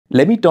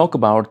Let me talk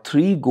about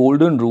 3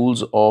 golden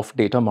rules of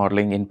data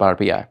modeling in Power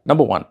BI.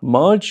 Number 1,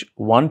 merge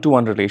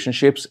one-to-one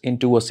relationships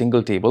into a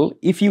single table.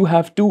 If you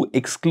have 2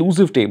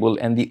 exclusive tables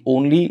and the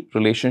only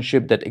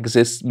relationship that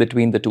exists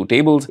between the 2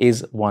 tables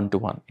is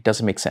one-to-one, it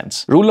doesn't make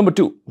sense. Rule number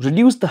 2,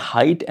 reduce the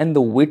height and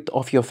the width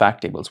of your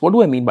fact tables. What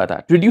do I mean by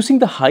that? Reducing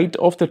the height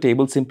of the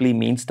table simply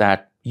means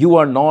that you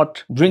are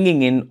not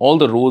bringing in all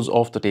the rows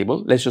of the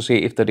table. Let's just say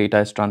if the data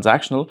is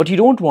transactional, but you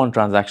don't want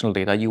transactional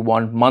data, you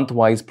want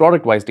month-wise,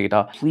 product-wise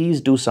data,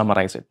 please do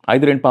summarize it.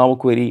 Either in Power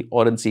Query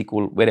or in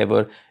SQL,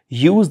 wherever,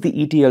 use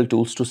the ETL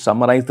tools to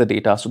summarize the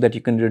data so that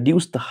you can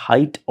reduce the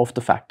height of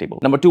the fact table.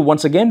 Number 2,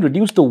 once again,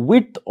 reduce the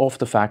width of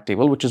the fact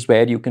table, which is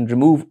where you can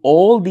remove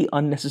all the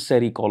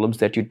unnecessary columns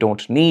that you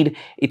don't need.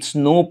 It's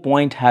no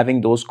point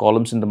having those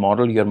columns in the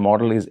model. Your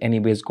model is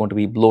anyways going to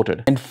be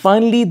bloated. And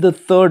finally, the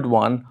third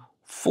one,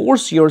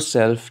 force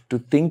yourself to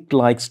think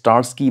like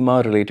star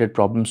schema related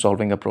problem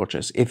solving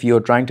approaches. If you're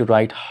trying to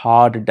write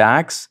hard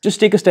DAX, just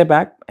take a step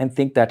back and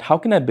think that how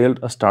can I build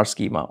a star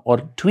schema or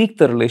tweak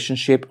the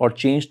relationship or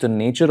change the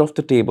nature of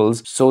the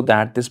tables so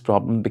that this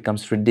problem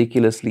becomes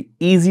ridiculously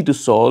easy to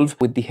solve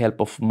with the help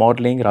of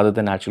modeling rather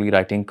than actually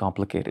writing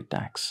complicated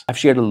DAX. I've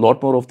shared a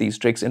lot more of these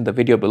tricks in the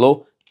video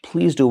below.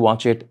 Please do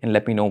watch it and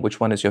let me know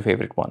which one is your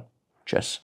favorite one. Cheers.